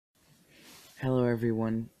Hello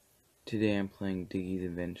everyone, today I'm playing Diggy's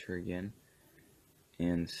Adventure again,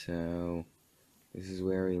 and so this is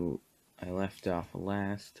where I left off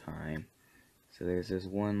last time. So there's this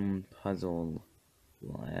one puzzle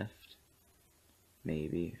left,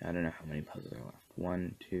 maybe, I don't know how many puzzles are left,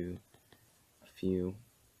 one, two, a few,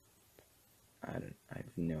 I have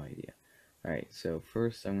no idea. Alright, so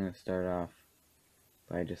first I'm going to start off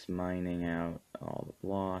by just mining out all the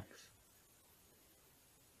blocks,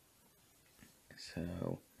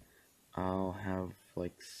 so I'll have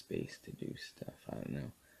like space to do stuff.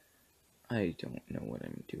 I don't know what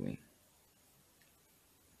I'm doing.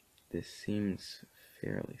 This seems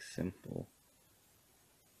fairly simple.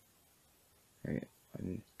 Alright,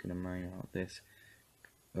 I'm gonna mine all this.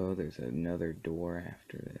 Oh, there's another door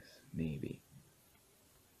after this. Maybe.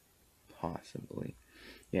 Possibly.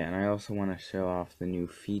 Yeah, and I also want to show off the new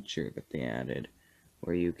feature that they added,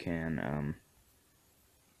 where you can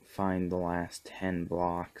find the last 10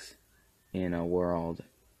 blocks in a world,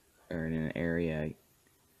 or in an area.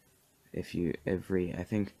 I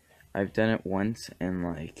think I've done it once, and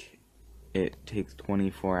like, it takes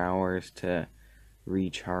 24 hours to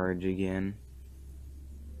recharge again.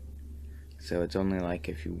 So it's only like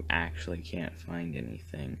if you actually can't find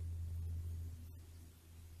anything.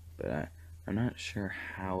 But I'm not sure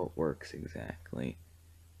how it works exactly.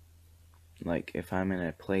 Like, if I'm in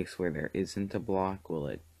a place where there isn't a block, will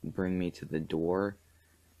it bring me to the door?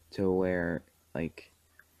 To where, like,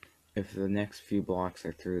 if the next few blocks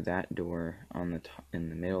are through that door on the top, in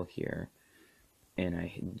the middle here, and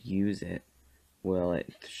I use it, will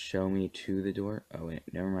it show me to the door? Oh wait,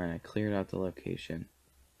 never mind, I cleared out the location.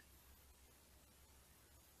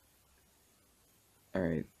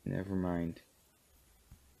 Alright, never mind.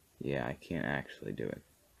 Yeah, I can't actually do it.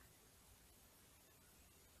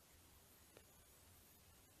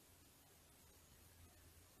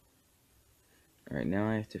 Alright, now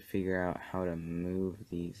I have to figure out how to move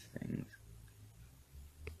these things.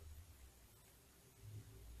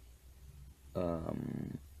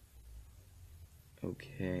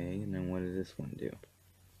 Okay, and then what does this one do?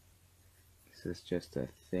 Is this just a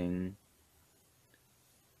thing?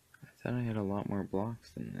 I thought I had a lot more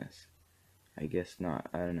blocks than this. I guess not,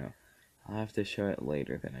 I don't know. I'll have to show it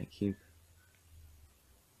later. Then I keep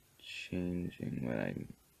changing what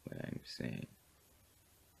I'm saying.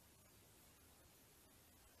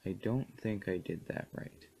 I don't think I did that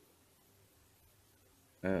right.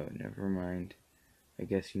 Oh, never mind. I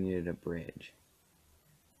guess you needed a bridge.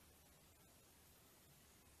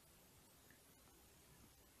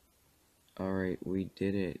 Alright, we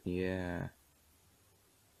did it, yeah.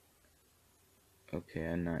 Okay,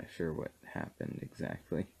 I'm not sure what happened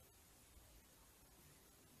exactly.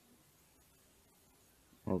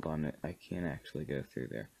 Hold on, I can't actually go through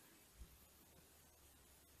there.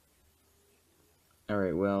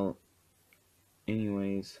 Alright, well,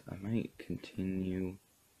 anyways, I might continue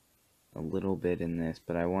a little bit in this,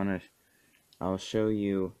 but I'll show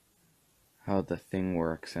you how the thing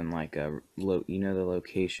works, and like the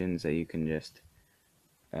locations that you can just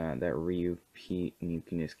that repeat, and you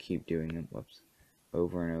can just keep doing them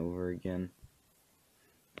over and over again.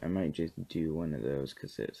 I might just do one of those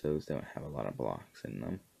because those don't have a lot of blocks in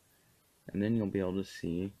them, and then you'll be able to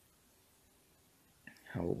see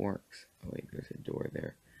how it works. Oh wait, there's a door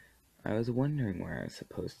there. I was wondering where I was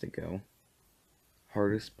supposed to go.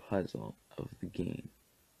 Hardest puzzle of the game.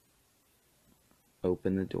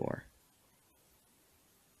 Open the door.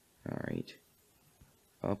 Alright.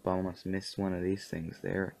 Oh, I almost missed one of these things.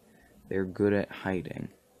 They're good at hiding.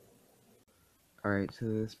 Alright, so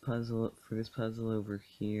this puzzle over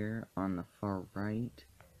here on the far right,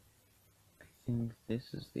 I think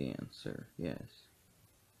this is the answer. Yes.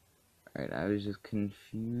 Alright, I was just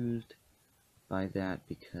confused by that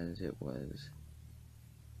because it was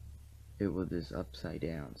just upside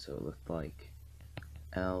down, so it looked like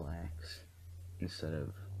LX instead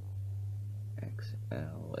of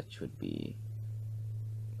XL, which would be,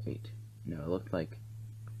 wait, no, it looked like,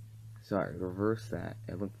 sorry, reverse that,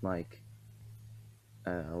 it looked like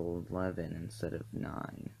 11 instead of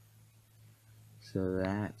 9, so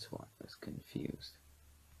that's why I was confused.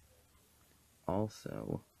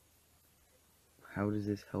 Also, how does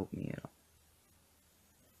this help me at all?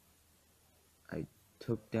 I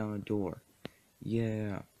took down a door.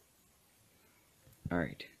 Yeah.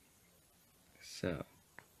 Alright. So,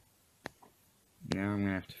 now I'm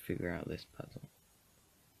gonna have to figure out this puzzle.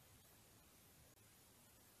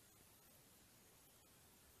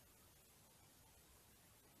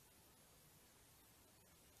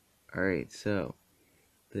 Alright, so,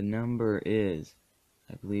 the number is,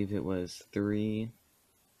 I believe it was 3,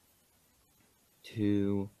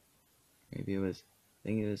 2, Maybe it was, I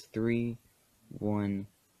think it was 3, 1,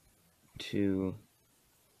 2,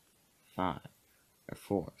 5, or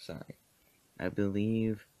 4, sorry. I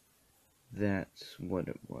believe that's what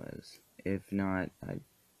it was. If not,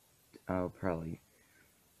 I'll probably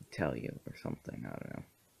tell you or something, I don't know.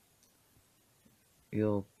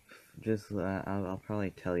 You'll just, I'll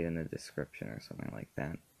probably tell you in the description or something like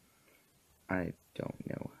that. I don't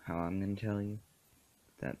know how I'm gonna tell you.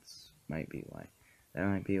 That's might be why. That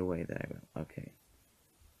might be a way that I will. Okay.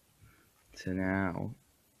 So now,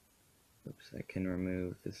 oops, I can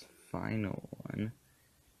remove this final one.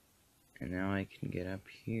 And now I can get up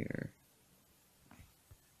here.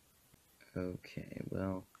 Okay,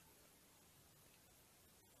 well,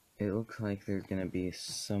 it looks like there's gonna be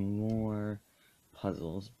some more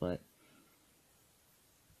puzzles, but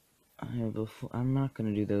I'm not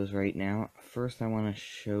gonna do those right now. First, I want to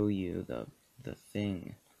show you the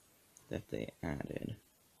thing that they added.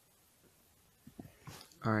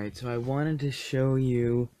 Alright, so I wanted to show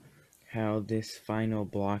you how this final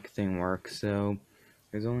block thing works. So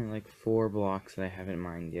there's only like 4 blocks that I haven't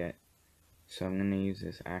mined yet. So I'm gonna use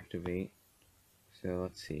this activate. So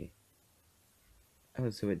let's see. Oh,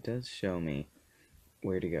 so it does show me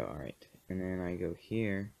where to go. Alright, and then I go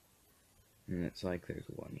here, and it's like there's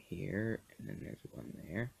one here, and then there's one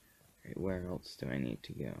there. Alright, where else do I need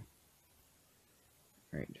to go?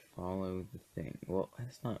 Alright, follow the thing. Well,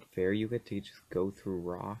 that's not fair. You get to just go through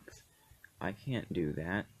rocks. I can't do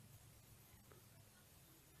that.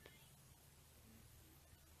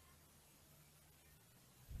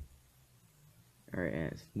 Alright,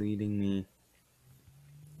 and it's leading me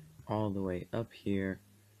all the way up here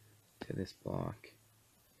to this block.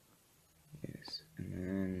 Yes, and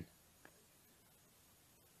then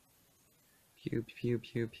pew pew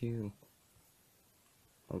pew pew.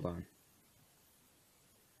 Hold on.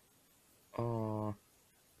 Oh,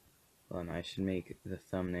 hold on. I should make the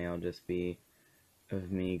thumbnail just be of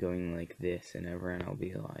me going like this, and everyone will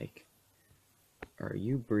be like, "Are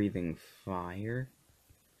you breathing fire?"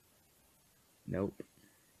 Nope.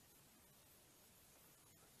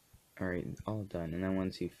 Alright, all done. And then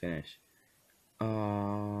once you finish,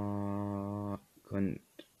 couldn't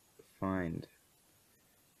find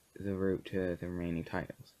the route to the remaining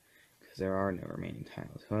tiles, because there are no remaining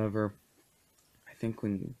tiles. However, I think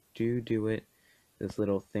when you do it, this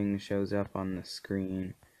little thing shows up on the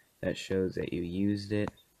screen that shows that you used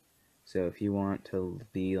it. So if you want to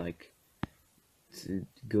be like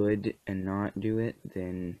good and not do it,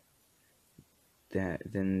 then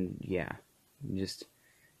yeah, just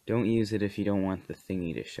don't use it if you don't want the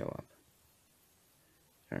thingy to show up.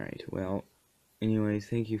 Alright, well, anyways,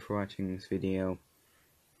 thank you for watching this video.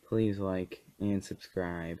 Please like and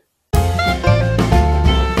subscribe.